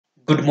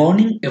Good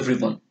morning,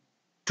 everyone.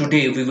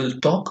 Today we will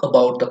talk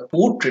about the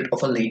portrait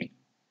of a lady,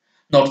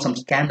 not some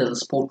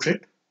scandalous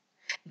portrait.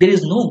 There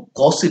is no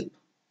gossip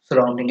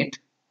surrounding it.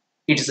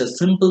 It is a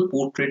simple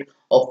portrait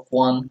of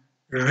one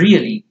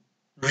really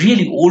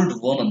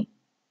old woman.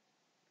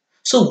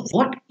 So,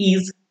 what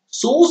is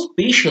so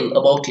special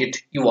about it,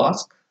 you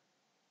ask?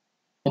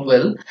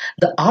 Well,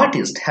 the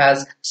artist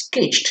has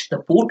sketched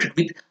the portrait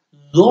with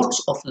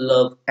lots of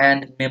love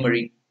and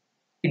memory.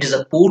 It is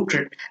a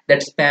portrait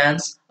that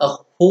spans a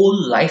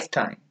whole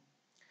lifetime.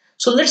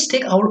 So let's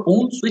take our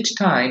own sweet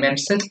time and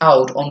set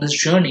out on this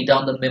journey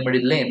down the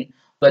memory lane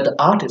where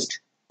the artist,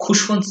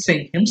 Khushwant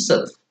Singh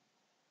himself,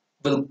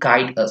 will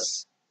guide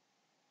us.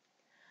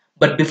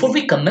 But before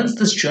we commence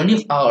this journey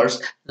of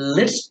ours,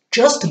 let's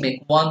just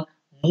make one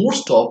more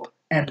stop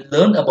and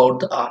learn about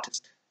the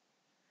artist.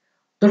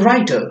 The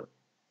writer.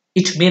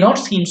 It may not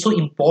seem so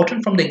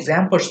important from the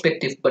exam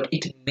perspective, but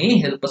it may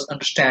help us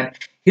understand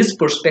his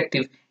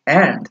perspective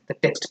and the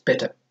text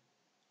better.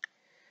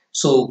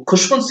 So,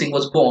 Khushwant Singh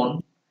was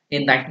born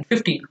in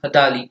 1915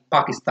 Hadali,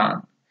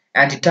 Pakistan,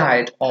 and he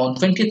died on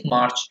 20th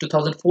March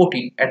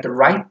 2014 at the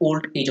ripe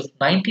old age of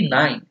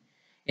 99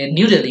 in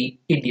New Delhi,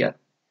 India.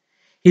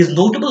 His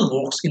notable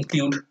works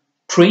include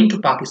Train to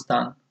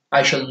Pakistan,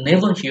 I Shall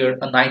Never Hear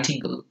a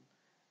Nightingale,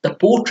 The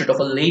Portrait of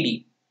a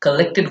Lady,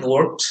 collected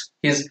works,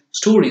 his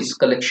stories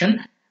collection,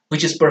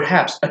 which is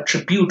perhaps a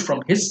tribute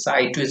from his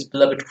side to his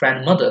beloved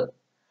grandmother,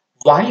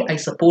 Why I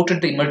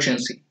Supported the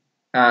Emergency,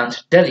 and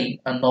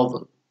Delhi, a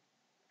novel.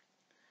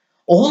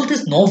 All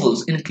these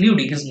novels,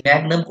 including his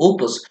magnum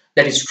opus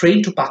that is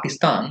Train to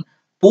Pakistan,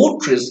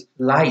 portrays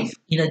life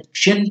in a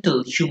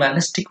gentle,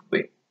 humanistic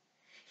way.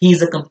 He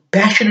is a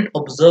compassionate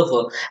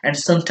observer and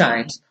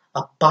sometimes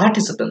a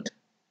participant,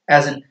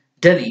 as in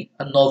Delhi,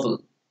 a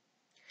novel.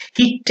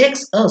 He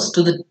takes us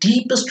to the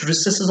deepest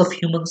recesses of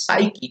human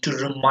psyche to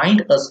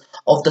remind us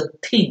of the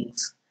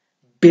things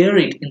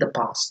buried in the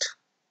past.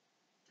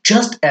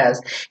 Just as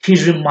he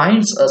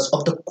reminds us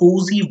of the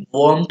cozy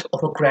warmth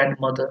of a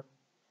grandmother,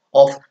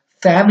 of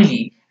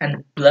family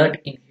and blood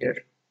in here.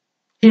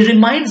 He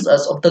reminds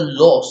us of the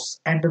loss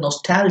and the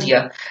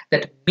nostalgia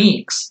that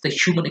makes the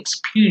human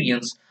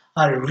experience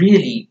a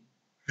really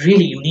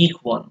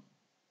unique one.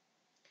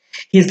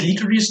 His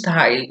literary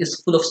style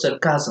is full of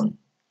sarcasm,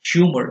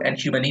 humor, and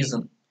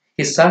humanism.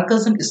 His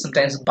sarcasm is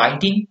sometimes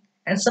biting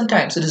and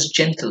sometimes it is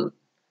gentle,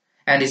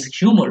 and his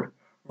humor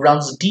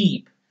runs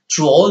deep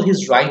through all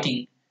his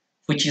writing,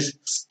 which is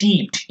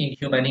steeped in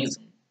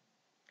humanism.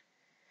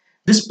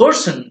 This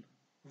person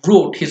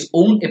wrote his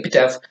own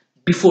epitaph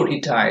before he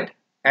died,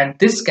 and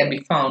this can be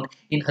found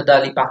in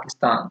Hadali,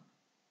 Pakistan.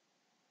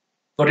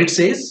 What it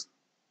says?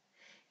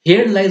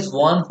 Here lies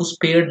one who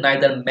spared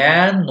neither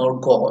man nor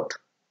God.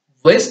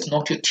 Waste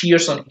not your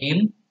tears on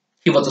him,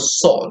 he was a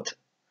sod.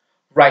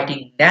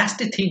 Writing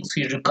nasty things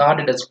he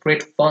regarded as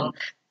great fun.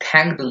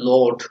 Thank the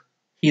Lord,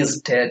 he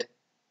is dead,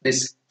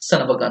 this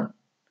son of a gun.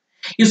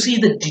 You see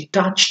the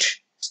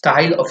detached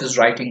style of his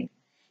writing.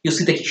 You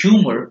see the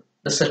humor,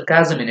 the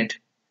sarcasm in it.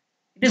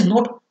 It is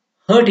not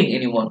hurting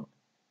anyone,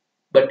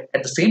 but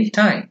at the same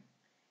time,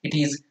 it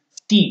is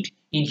steeped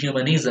in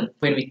humanism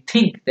when we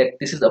think that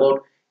this is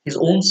about his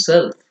own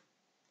self.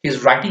 He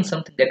is writing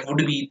something that would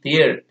be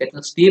there, that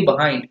will stay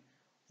behind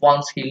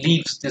once he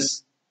leaves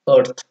this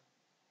earth.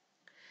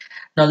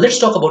 Now let's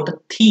talk about the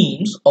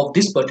themes of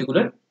this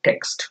particular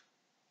text.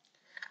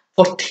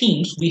 For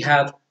themes, we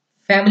have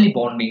family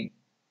bonding,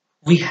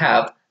 we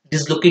have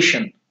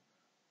dislocation,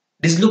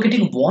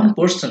 dislocating one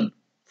person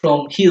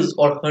from his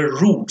or her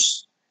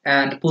roots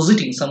and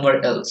positing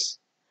somewhere else.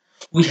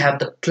 We have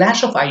the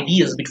clash of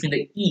ideas between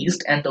the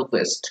East and the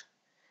West.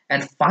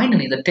 And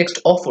finally, the text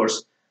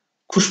offers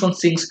Khushwant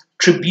Singh's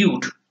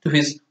tribute to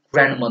his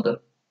grandmother.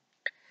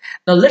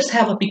 Now let's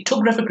have a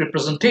pictographic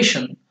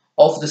representation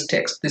of this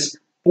text, this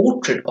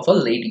portrait of a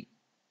lady.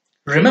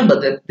 Remember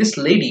that this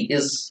lady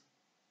is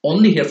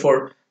only here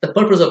for the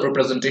purpose of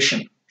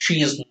representation.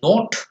 She is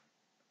not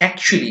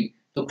actually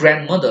the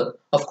grandmother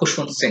of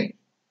Khushwant Singh.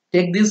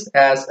 Take this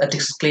as a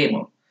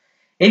disclaimer.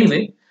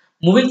 Anyway,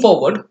 moving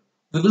forward,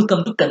 we will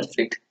come to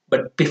conflict.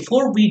 But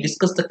before we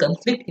discuss the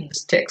conflict in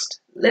this text,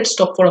 let's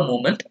stop for a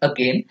moment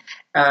again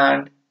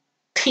and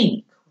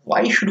think,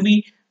 why should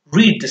we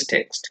read this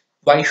text?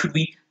 Why should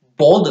we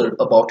bother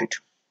about it?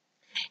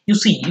 You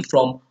see,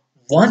 from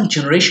one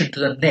generation to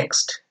the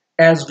next,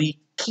 as we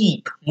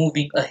keep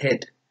moving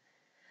ahead,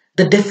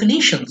 the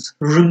definitions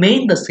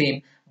remain the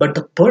same, but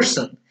the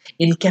person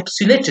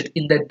encapsulated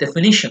in that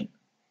definition,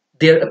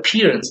 their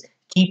appearance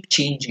keep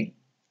changing.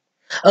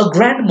 A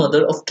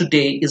grandmother of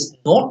today is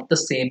not the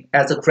same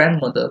as a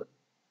grandmother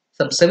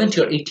some 70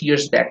 or 80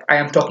 years back. I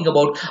am talking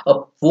about a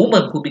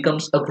woman who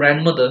becomes a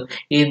grandmother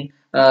in,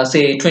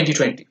 say,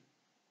 2020.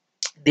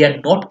 They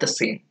are not the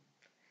same.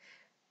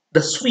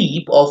 The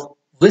sweep of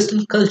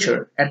Western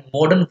culture and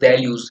modern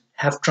values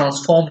have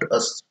transformed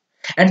us.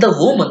 And the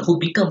woman who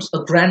becomes a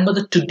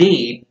grandmother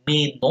today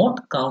may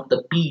not count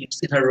the beads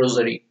in her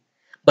rosary,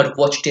 but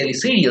watch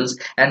teleserials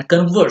and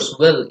converse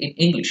well in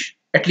English,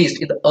 at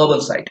least in the urban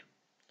side.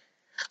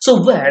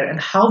 So where and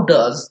how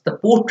does the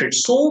portrait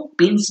so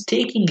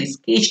painstakingly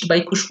sketched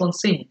by Khushwant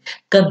Singh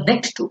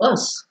connect to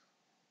us?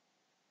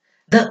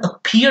 The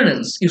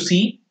appearance, you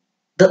see,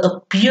 the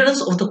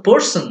appearance of the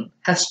person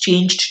has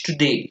changed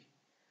today,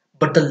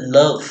 but the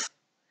love,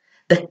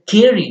 the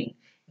caring,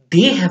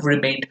 they have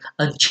remained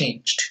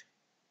unchanged.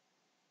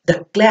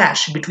 The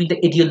clash between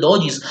the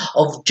ideologies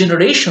of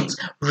generations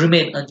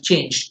remain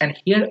unchanged, and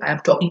here I am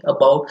talking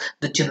about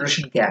the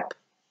generation gap.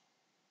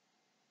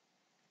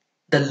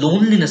 The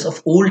loneliness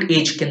of old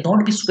age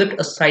cannot be swept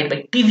aside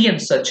by TV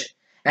and such,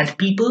 and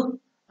people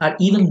are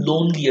even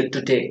lonelier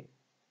today.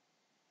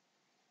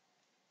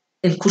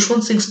 In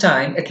Khushwant Singh's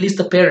time, at least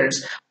the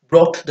parents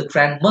brought the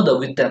grandmother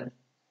with them.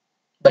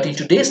 But in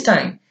today's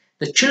time,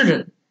 the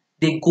children,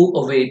 they go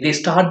away, they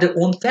start their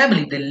own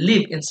family, they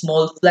live in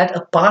small flat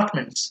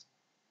apartments,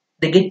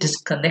 they get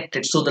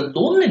disconnected. So the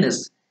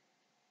loneliness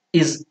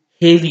is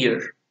heavier.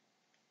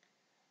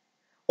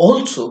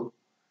 Also,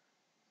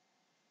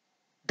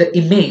 the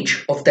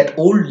image of that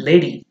old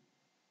lady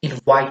in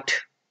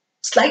white,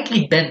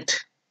 slightly bent,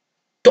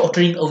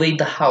 tottering away in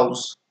the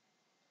house,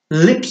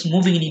 lips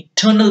moving in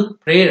eternal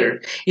prayer,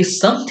 is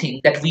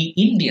something that we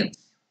Indians,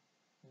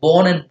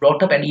 born and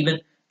brought up and even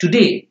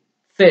today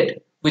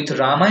fed with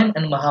Ramayana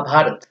and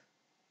Mahabharata,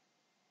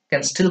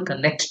 can still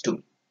connect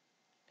to.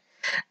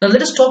 Now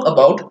let us talk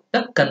about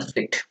the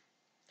conflict.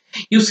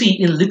 You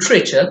see, in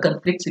literature,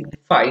 conflict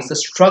signifies the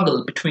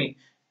struggle between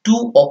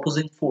two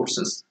opposing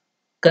forces.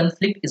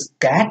 Conflict is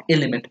that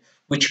element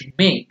which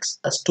makes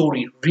a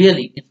story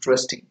really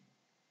interesting.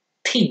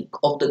 Think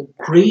of the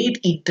great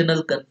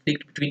internal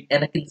conflict between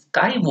Anakin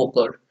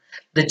Skywalker,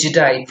 the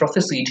Jedi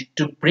prophesied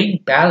to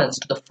bring balance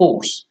to the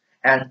Force,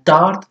 and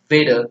Darth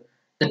Vader,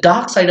 the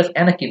dark side of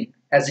Anakin,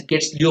 as he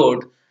gets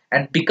lured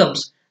and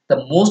becomes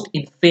the most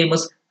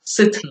infamous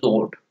Sith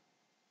Lord.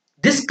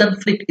 This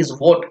conflict is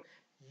what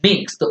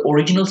makes the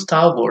original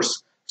Star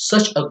Wars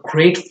such a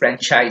great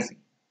franchise.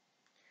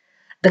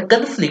 The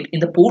conflict in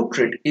the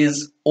portrait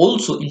is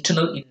also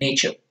internal in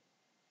nature.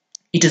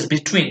 It is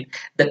between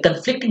the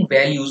conflicting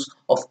values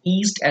of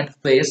East and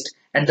West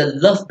and the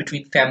love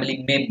between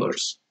family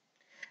members.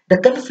 The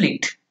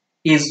conflict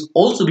is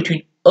also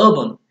between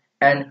urban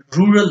and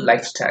rural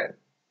lifestyle.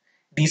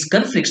 These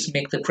conflicts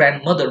make the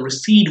grandmother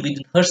recede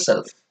within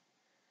herself,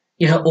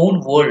 in her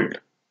own world.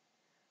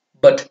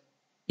 But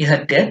in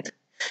her death,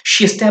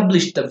 she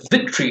established the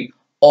victory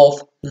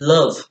of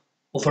love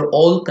over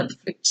all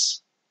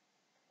conflicts.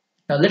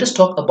 Now let us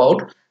talk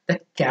about the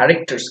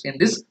characters in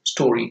this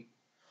story.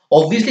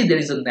 Obviously, there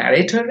is a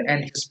narrator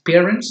and his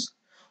parents.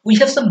 We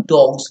have some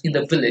dogs in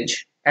the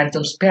village and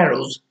some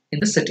sparrows in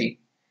the city.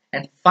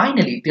 And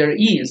finally, there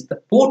is the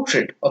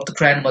portrait of the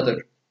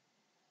grandmother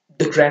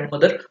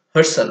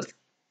herself.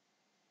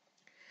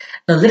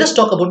 Now, let us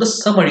talk about the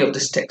summary of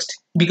this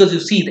text because you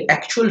see, the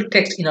actual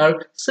text in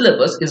our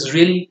syllabus is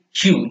really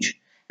huge.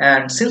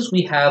 And since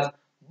we have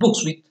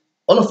books with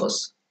all of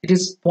us, it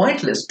is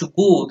pointless to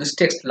go this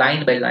text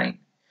line by line.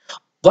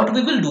 What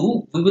we will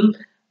do, we will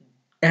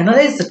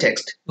analyze the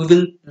text, we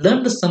will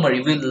learn the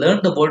summary, we will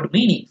learn the word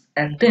meanings,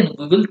 and then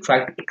we will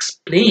try to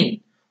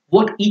explain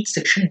what each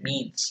section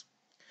means.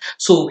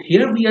 So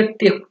here we are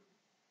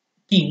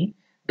taking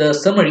the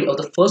summary of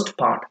the first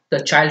part,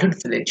 the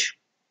childhood village.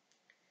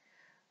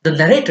 The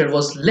narrator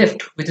was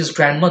left with his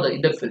grandmother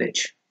in the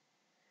village.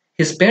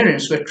 His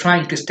parents were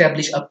trying to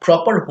establish a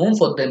proper home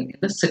for them in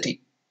the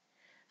city.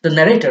 The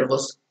narrator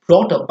was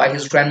brought up by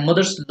his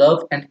grandmother's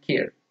love and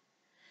care.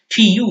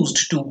 She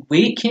used to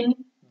wake him,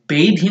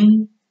 bathe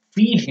him,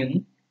 feed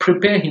him,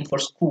 prepare him for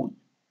school.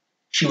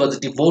 She was a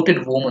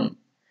devoted woman.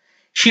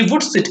 She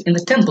would sit in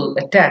the temple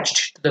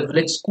attached to the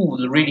village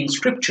school reading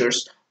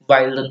scriptures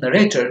while the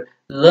narrator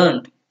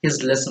learned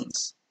his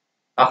lessons.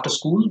 After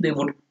school, they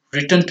would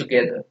return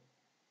together.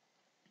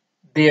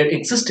 There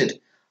existed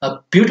a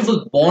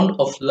beautiful bond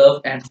of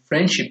love and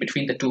friendship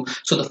between the two.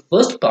 So the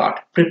first part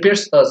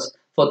prepares us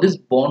for this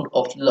bond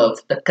of love,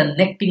 the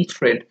connecting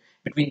thread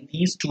between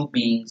these two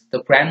beings,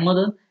 the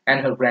grandmother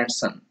and her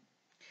grandson.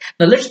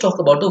 Now let's talk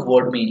about the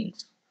word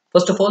meanings.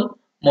 First of all,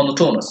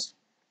 monotonous.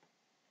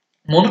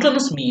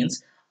 Monotonous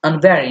means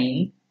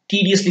unvarying,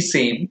 tediously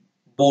same,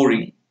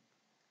 boring.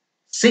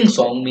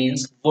 Sing-song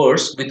means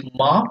verse with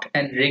marked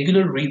and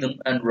regular rhythm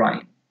and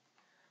rhyme.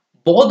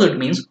 Bothered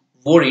means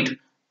worried,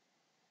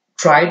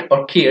 tried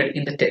or cared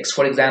in the text.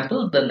 For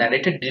example, the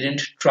narrator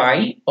didn't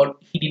try or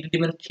he didn't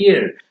even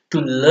care to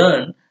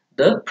learn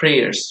the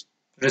prayers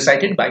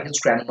recited by his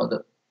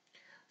grandmother.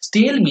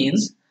 Stale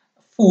means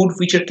food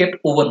which are kept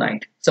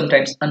overnight,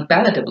 sometimes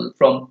unpalatable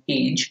from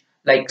age,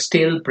 like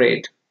stale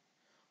bread.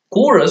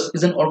 Chorus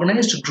is an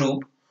organized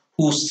group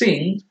who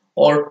sing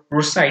or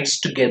recites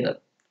together.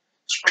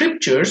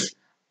 Scriptures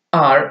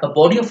are a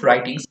body of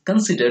writings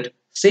considered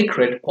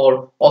sacred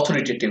or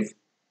authoritative.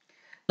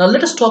 Now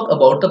let us talk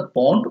about the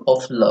bond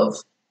of love,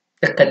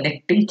 the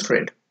connecting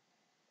thread.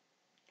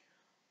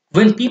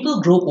 When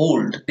people grow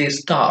old, they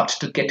start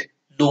to get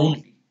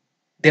lonely.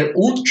 Their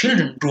own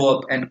children grow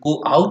up and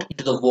go out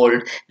into the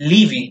world,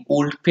 leaving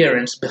old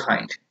parents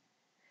behind.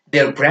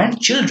 Their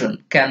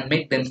grandchildren can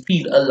make them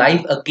feel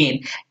alive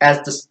again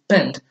as they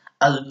spend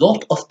a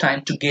lot of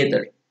time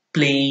together,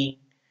 playing,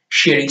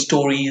 sharing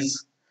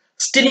stories,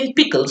 stealing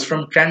pickles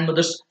from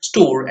grandmother's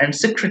store and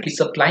secretly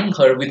supplying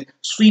her with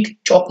sweet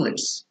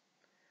chocolates.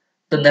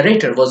 The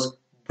narrator was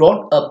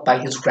brought up by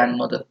his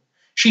grandmother.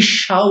 She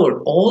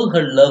showered all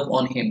her love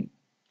on him.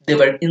 They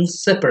were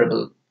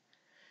inseparable.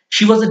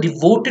 She was a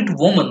devoted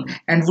woman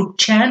and would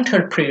chant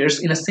her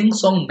prayers in a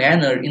sing-song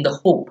manner in the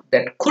hope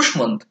that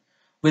Khushwant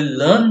will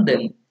learn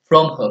them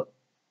from her.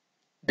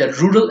 The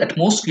rural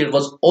atmosphere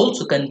was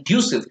also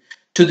conducive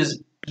to this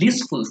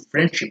blissful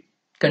friendship.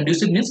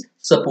 Conducive means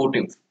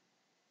supportive.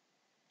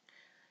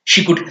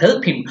 She could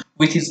help him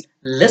with his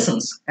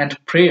lessons and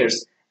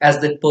prayers as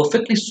they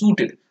perfectly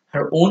suited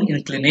her own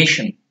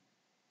inclination.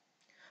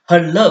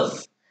 Her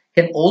love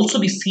can also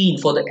be seen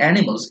for the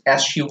animals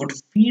as she would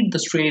feed the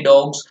stray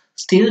dogs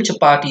stale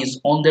chapatis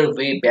on their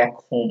way back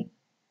home.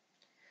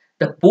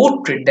 The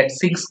portrait that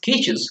Singh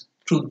sketches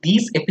through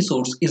these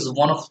episodes is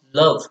one of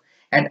love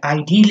and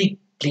idyllic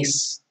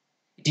bliss.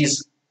 It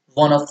is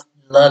one of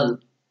lull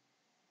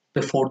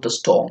before the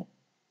storm.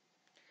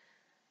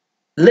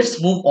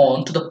 Let's move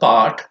on to the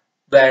part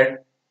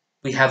where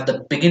we have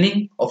the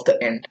beginning of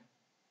the end.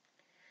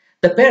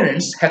 The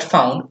parents had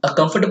found a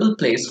comfortable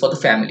place for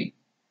the family.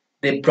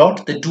 They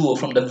brought the duo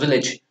from the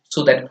village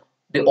so that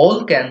they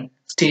all can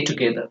stay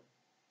together.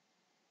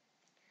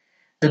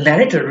 The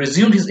narrator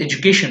resumed his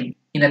education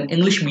in an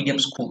English medium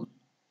school.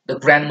 The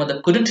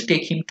grandmother couldn't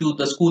take him to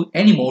the school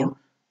anymore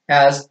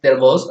as there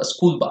was a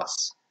school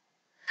bus.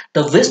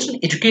 The Western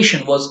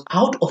education was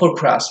out of her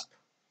grasp,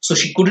 so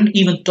she couldn't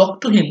even talk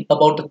to him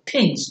about the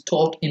things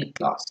taught in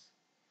class.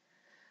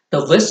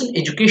 The Western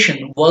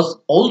education was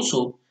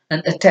also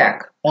an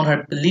attack on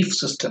her belief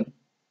system.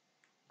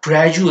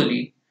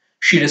 Gradually,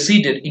 she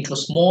receded into a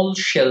small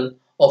shell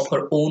of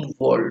her own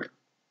world.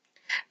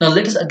 Now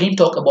let us again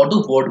talk about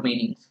the word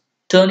meanings.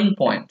 Turning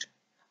point.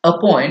 A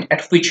point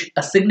at which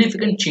a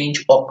significant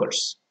change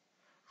occurs.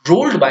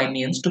 Rolled by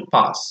means to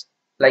pass.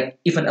 Like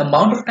if an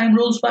amount of time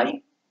rolls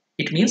by,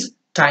 it means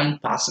time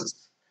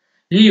passes.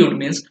 Lewd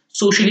means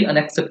socially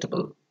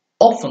unacceptable,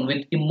 often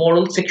with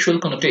immoral sexual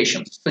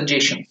connotations,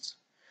 suggestions.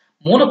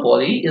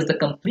 Monopoly is the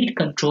complete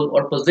control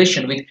or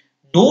possession with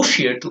no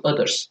share to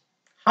others.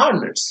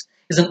 Harlots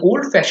is an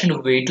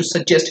old-fashioned way to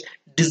suggest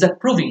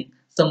disapproving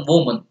some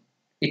woman.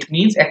 It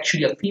means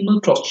actually a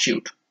female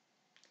prostitute.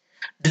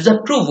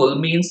 Disapproval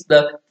means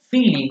the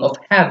feeling of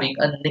having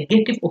a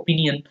negative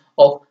opinion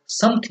of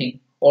something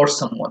or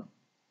someone.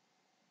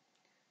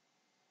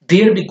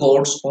 There be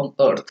gods on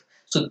earth.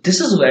 So this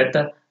is where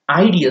the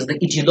ideas, the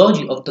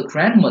ideology of the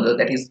grandmother,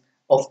 that is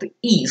of the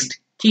East,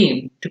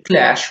 came to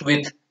clash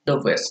with the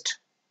West.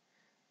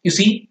 You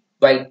see,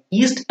 while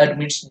East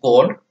admits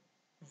God,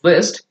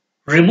 West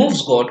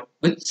removes God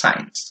with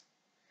science.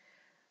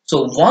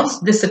 So once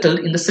they settled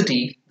in the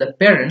city, the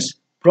parents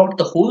brought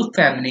the whole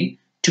family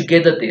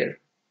together there.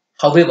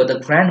 However, the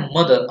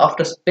grandmother,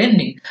 after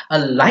spending a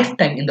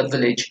lifetime in the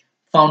village,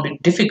 found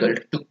it difficult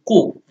to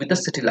cope with the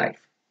city life.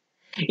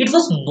 It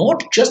was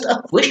not just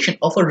a question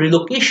of a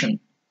relocation.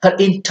 Her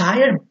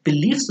entire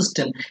belief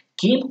system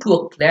came to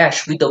a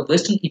clash with the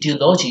Western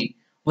ideology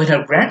when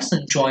her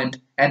grandson joined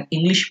an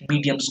English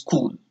medium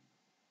school.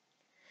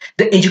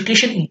 The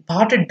education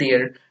imparted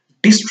there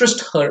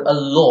distressed her a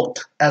lot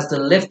as they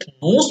left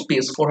no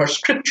space for her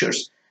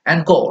scriptures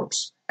and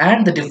gods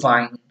and the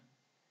divine.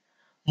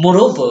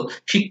 Moreover,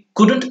 she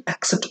couldn't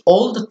accept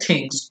all the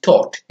things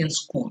taught in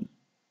school.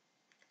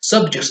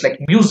 Subjects like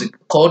music,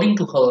 according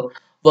to her,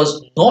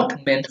 was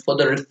not meant for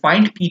the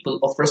refined people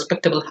of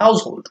respectable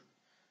household.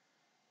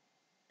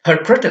 Her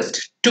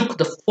protest took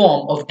the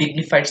form of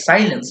dignified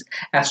silence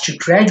as she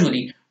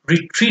gradually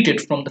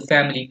retreated from the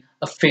family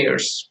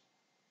affairs.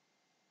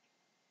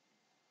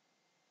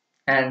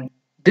 And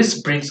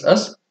this brings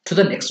us to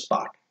the next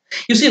part.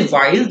 You see,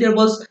 while there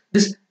was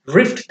this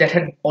rift that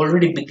had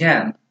already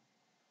begun,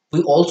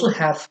 we also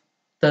have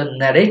the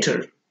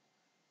narrator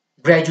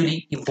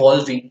gradually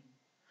evolving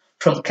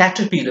from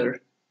caterpillar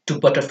to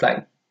butterfly.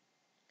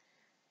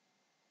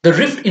 The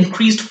rift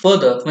increased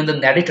further when the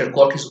narrator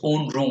got his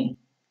own room.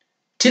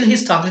 Till he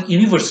started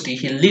university,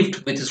 he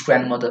lived with his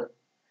grandmother.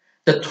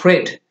 The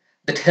thread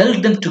that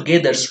held them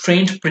together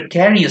strained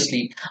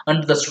precariously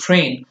under the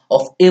strain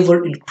of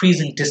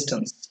ever-increasing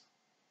distance.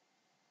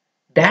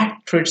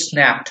 That thread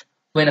snapped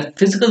when a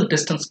physical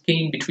distance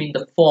came between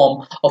the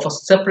form of a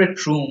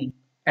separate room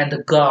and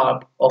the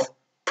garb of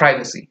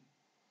privacy.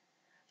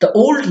 The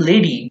old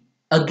lady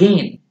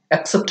again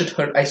accepted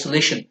her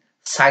isolation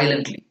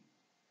silently.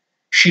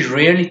 She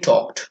rarely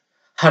talked.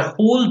 Her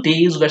whole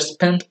days were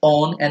spent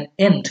on and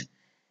end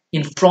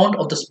in front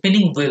of the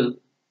spinning wheel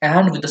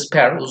and with the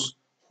sparrows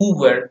who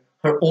were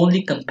her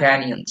only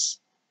companions.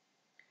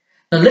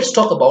 Now let's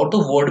talk about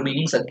the word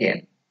meanings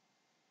again.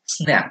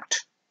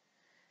 Snapped.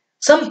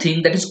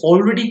 Something that is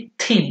already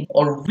thin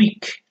or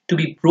weak to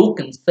be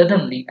broken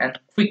suddenly and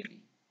quickly.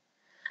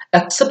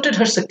 Accepted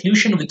her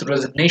seclusion with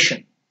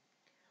resignation.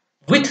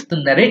 With the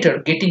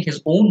narrator getting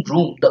his own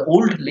room, the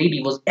old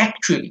lady was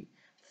actually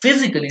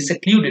physically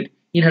secluded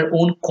in her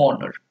own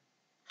corner.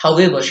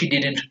 However, she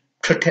didn't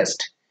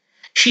protest.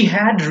 She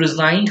had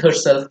resigned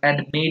herself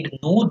and made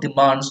no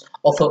demands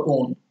of her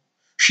own.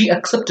 She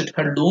accepted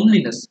her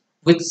loneliness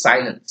with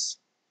silence.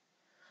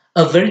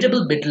 A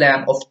veritable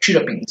bedlam of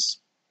chirrupings.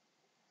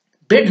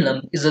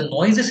 Bedlam is a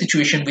noisy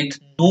situation with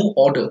no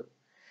order.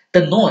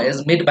 The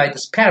noise made by the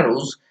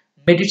sparrows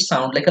made it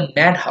sound like a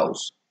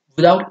madhouse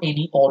without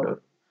any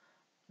order.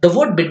 The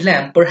word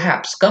Bedlam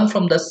perhaps comes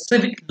from the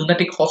Civic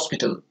Lunatic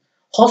Hospital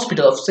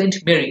of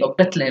St. Mary of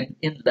Bethlehem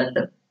in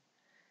London.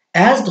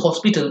 As the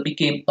hospital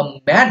became a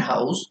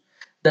madhouse,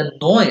 the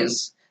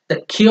noise,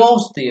 the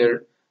chaos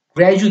there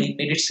gradually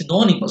made it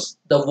synonymous,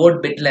 the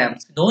word Bedlam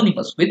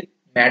synonymous with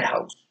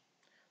madhouse.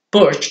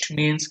 Perched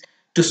means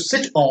to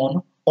sit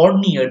on or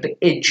near the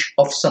edge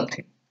of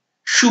something.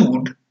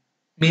 Shooed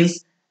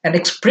means an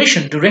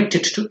expression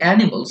directed to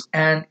animals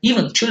and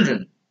even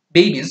children,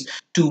 babies,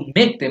 to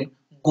make them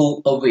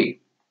go away.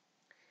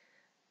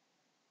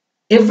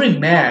 Every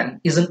man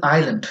is an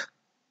island,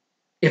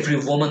 every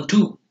woman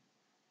too,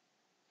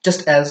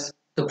 just as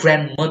the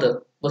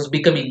grandmother was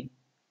becoming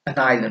an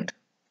island.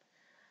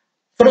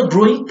 For a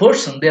growing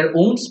person, their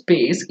own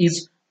space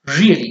is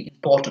really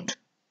important.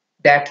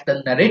 That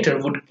the narrator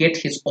would get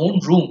his own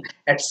room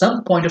at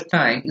some point of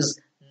time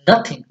is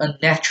nothing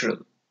unnatural.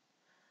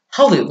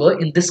 However,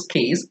 in this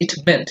case, it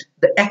meant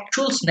the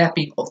actual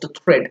snapping of the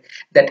thread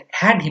that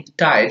had him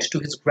tied to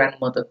his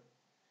grandmother.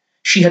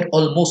 She had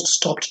almost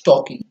stopped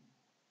talking.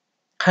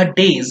 Her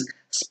days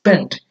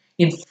spent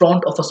in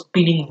front of a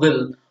spinning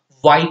wheel,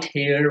 white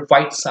hair,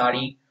 white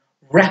sari,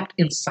 wrapped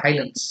in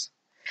silence.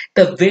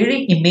 The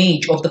very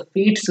image of the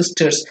Fate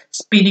sisters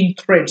spinning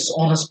threads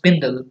on a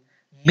spindle,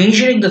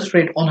 measuring the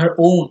thread on her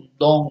own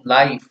long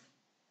life,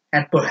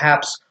 and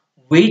perhaps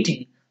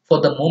waiting for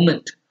the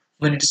moment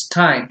when it's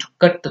time to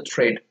cut the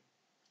thread.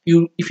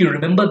 If you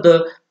remember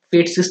the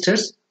Fate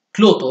sisters,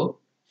 Clotho,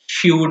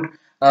 she would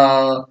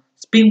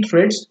spin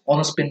threads on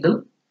a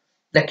spindle.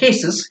 The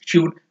cases, she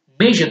would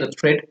measure the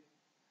thread,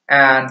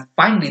 and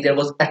finally there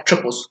was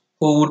Atropos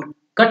who would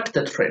cut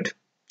the thread.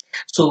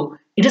 So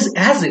it is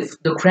as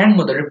if the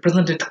grandmother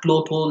represented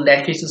Clotho,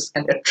 Lachesis,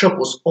 and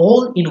Atropos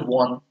all in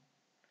one.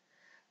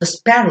 The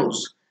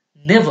sparrows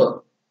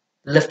never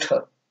left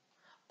her.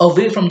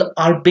 Away from the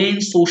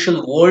urbane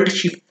social world,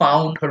 she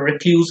found her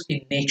recluse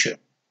in nature.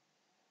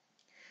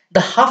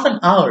 The half an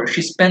hour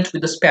she spent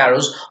with the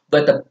sparrows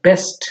were the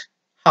best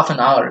half an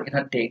hour in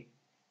her day.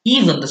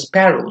 Even the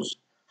sparrows,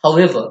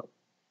 however,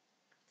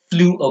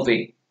 flew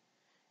away,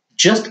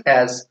 just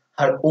as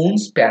her own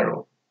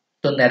sparrow,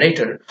 the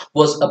narrator,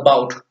 was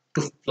about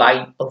to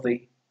fly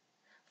away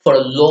for a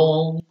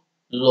long,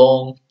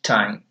 long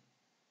time.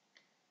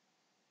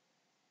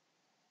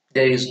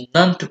 There is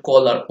none to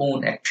call our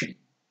own actually,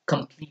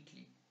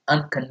 completely,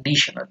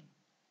 unconditionally.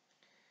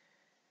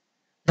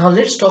 Now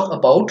let's talk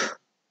about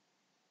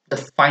the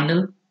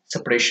final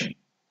separation,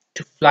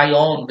 to fly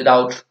on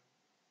without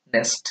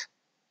nest.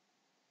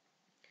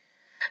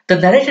 The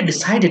narrator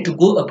decided to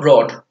go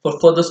abroad for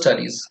further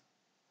studies.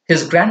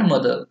 His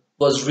grandmother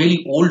was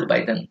really old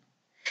by then.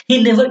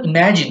 He never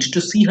imagined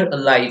to see her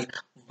alive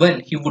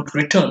when he would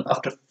return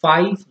after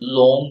 5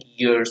 long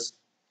years.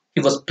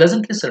 He was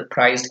pleasantly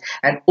surprised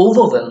and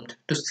overwhelmed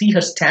to see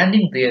her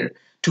standing there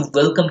to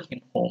welcome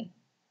him home,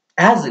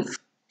 as if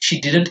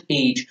she didn't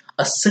age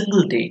a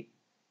single day.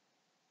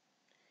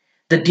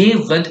 The day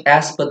went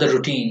as per the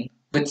routine,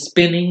 with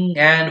spinning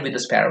and with the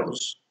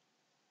sparrows.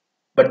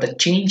 But the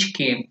change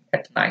came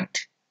at night.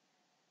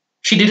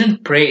 She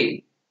didn't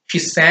pray, she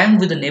sang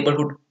with the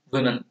neighborhood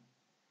women.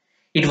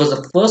 It was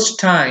the first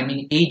time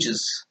in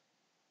ages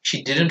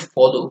she didn't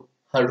follow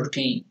her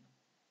routine.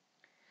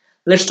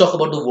 Let's talk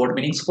about the word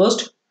meanings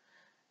first.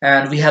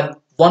 And we have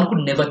one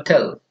could never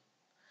tell.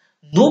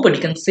 Nobody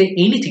can say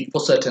anything for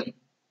certain.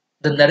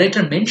 The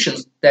narrator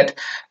mentions that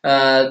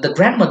the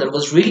grandmother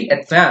was really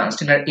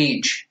advanced in her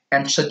age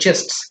and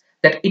suggests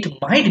that it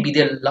might be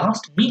their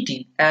last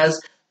meeting,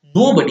 as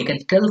nobody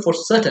can tell for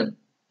certain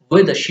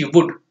whether she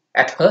would,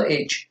 at her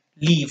age,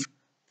 live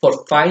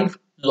for 5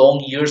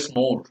 long years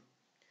more.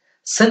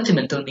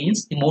 Sentimental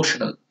means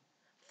emotional.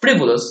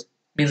 Frivolous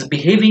means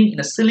behaving in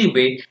a silly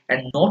way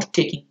and not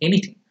taking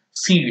anything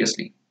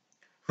seriously.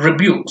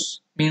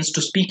 Rebukes means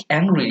to speak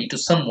angrily to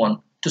someone,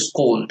 to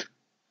scold.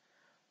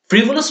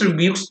 Frivolous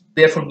rebukes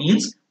therefore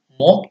means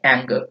mock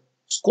anger,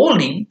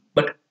 scolding,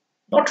 but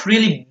not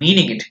really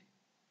meaning it.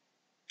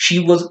 She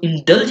was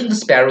indulging the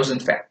sparrows, in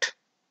fact.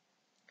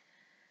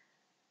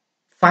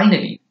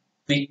 Finally,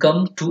 we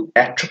come to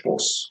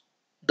Atropos,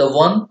 the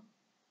one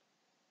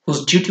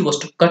whose duty was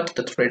to cut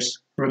the threads,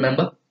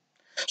 remember?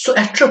 So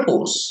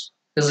Atropos,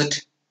 is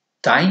it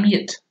time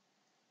yet?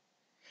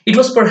 It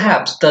was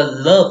perhaps the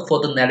love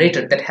for the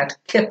narrator that had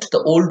kept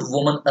the old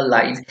woman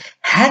alive,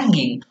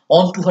 hanging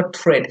onto her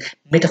thread,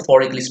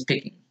 metaphorically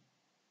speaking.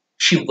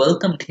 She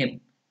welcomed him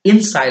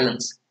in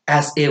silence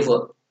as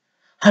ever,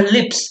 her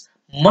lips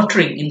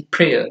muttering in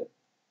prayer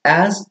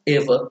as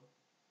ever.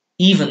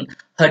 Even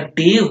her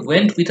day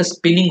went with a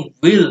spinning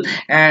wheel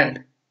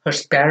and her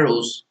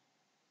sparrows.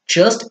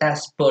 just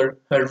as per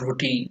her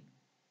routine.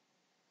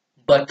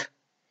 But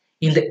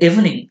in the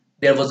evening,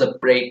 there was a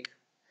break.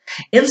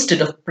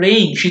 Instead of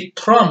praying, she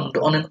thrummed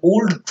on an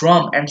old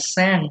drum and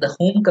sang the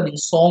homecoming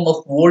song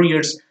of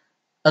warriors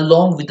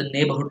along with the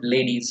neighborhood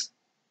ladies.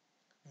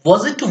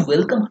 Was it to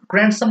welcome her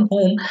grandson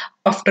home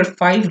after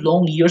 5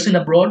 long years in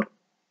abroad?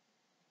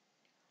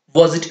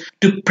 Was it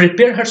to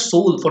prepare her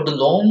soul for the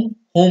long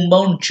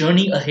homebound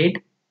journey ahead?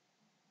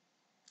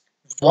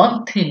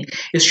 One thing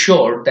is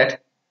sure,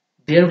 that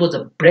there was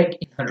a break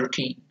in her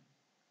routine.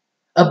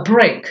 A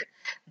break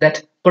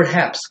that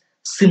perhaps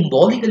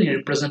symbolically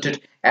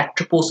represented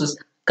Atropos'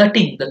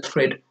 cutting the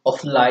thread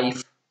of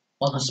life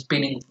on her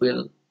spinning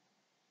wheel.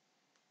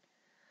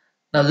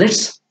 Now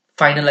let's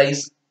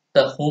finalize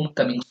the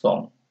homecoming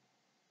song.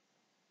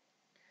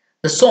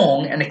 The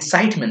song and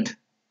excitement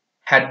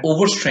had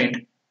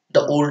overstrained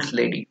the old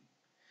lady.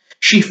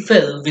 She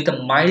fell with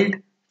a mild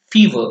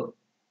fever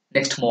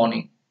next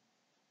morning.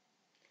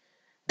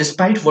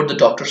 Despite what the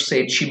doctor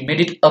said, she made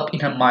it up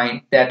in her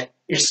mind that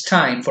it's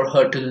time for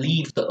her to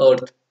leave the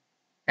earth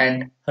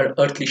and her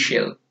earthly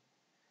shell.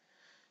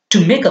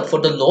 To make up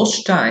for the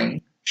lost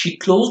time, she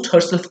closed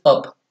herself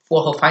up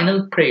for her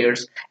final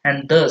prayers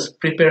and thus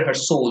prepare her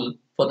soul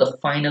for the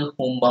final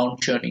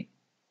homebound journey.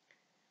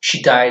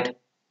 She died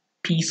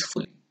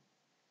peacefully.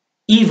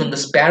 Even the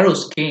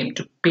sparrows came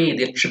to pay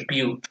their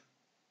tribute.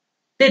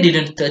 They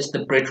didn't touch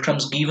the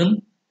breadcrumbs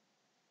given,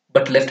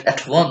 but left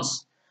at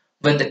once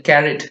when they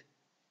carried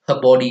her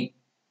body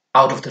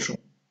out of the room.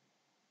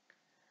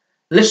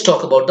 Let's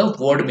talk about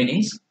the word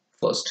meanings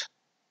first.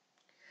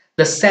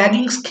 The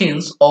sagging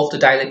skins of the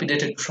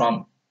dilapidated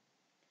drum.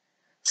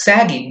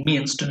 Sagging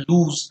means to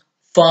lose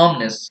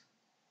firmness,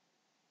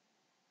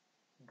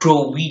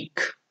 grow weak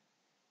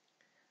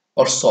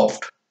or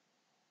soft.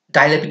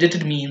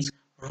 Dilapidated means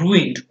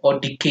ruined or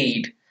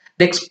decayed.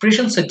 The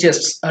expression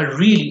suggests a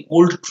really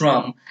old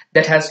drum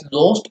that has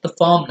lost the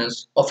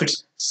firmness of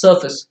its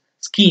surface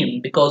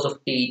skin because of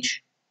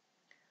age.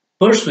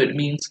 Persuade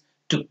means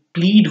to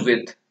plead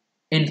with,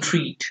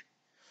 entreat.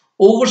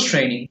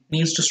 Overstraining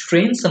means to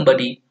strain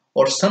somebody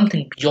or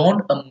something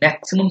beyond a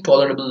maximum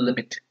tolerable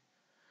limit.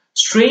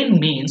 Strain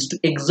means to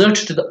exert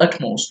to the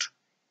utmost,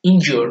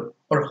 injure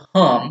or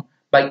harm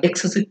by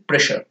excessive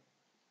pressure.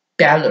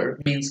 Pallor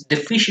means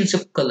deficiency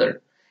of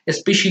color,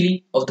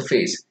 especially of the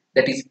face,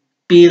 that is,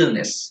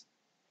 paleness.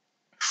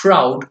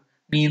 Shroud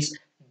means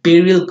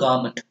burial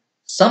garment,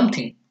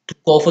 something to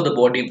cover the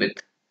body with.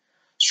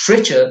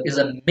 Stretcher is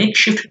a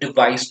makeshift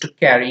device to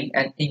carry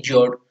an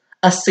injured,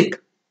 a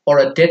sick, or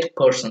a dead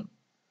person.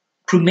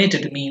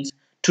 Cremated means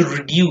to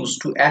reduce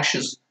to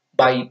ashes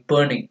by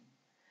burning.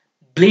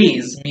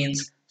 Blaze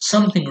means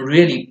something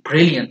really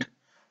brilliant,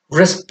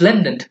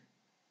 resplendent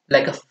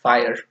like a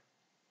fire.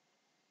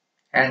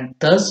 And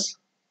thus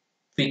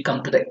we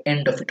come to the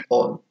end of it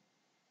all.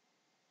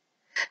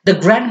 The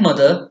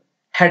grandmother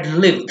had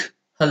lived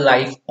her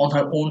life on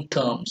her own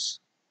terms,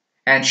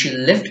 and she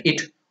left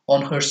it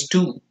on hers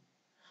too.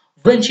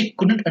 When she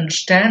couldn't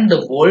understand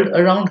the world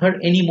around her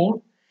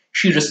anymore,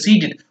 she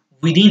receded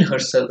within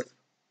herself.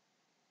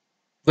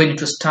 When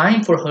it was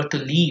time for her to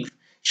leave,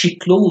 she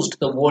closed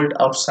the world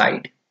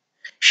outside.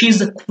 She is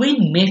the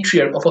queen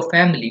matriarch of a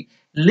family,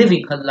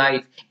 living her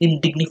life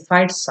in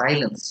dignified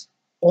silence,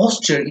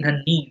 austere in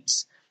her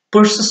needs,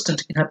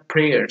 persistent in her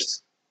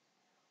prayers.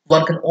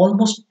 One can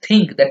almost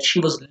think that she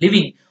was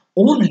living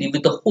only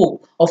with the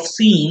hope of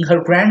seeing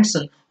her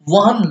grandson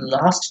one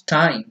last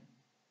time.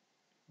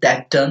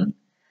 That done,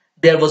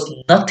 there was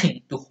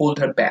nothing to hold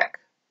her back.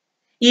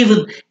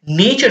 Even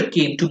nature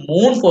came to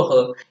mourn for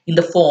her in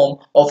the form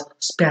of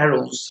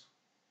sparrows.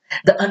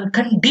 The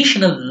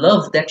unconditional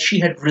love that she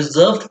had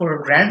reserved for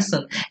her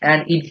grandson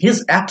and in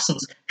his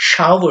absence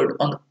showered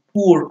on the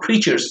poor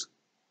creatures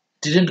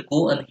didn't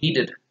go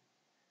unheeded.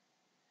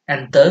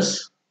 And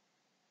thus,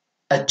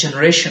 a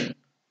generation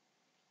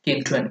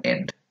came to an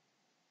end.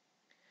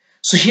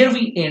 So here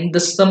we end the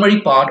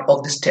summary part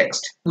of this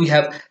text. We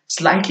have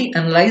slightly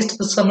analyzed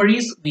the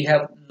summaries, we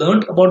have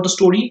learned about the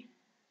story.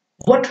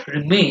 What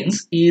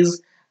remains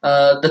is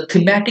the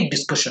thematic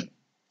discussion.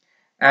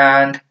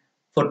 And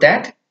for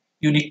that,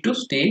 you need to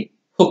stay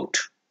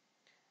hooked.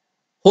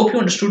 Hope you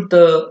understood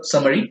the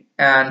summary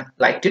and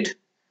liked it.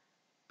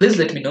 Please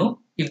let me know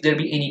if there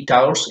be any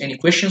doubts, any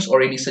questions,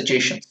 or any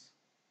suggestions.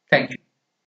 Thank you.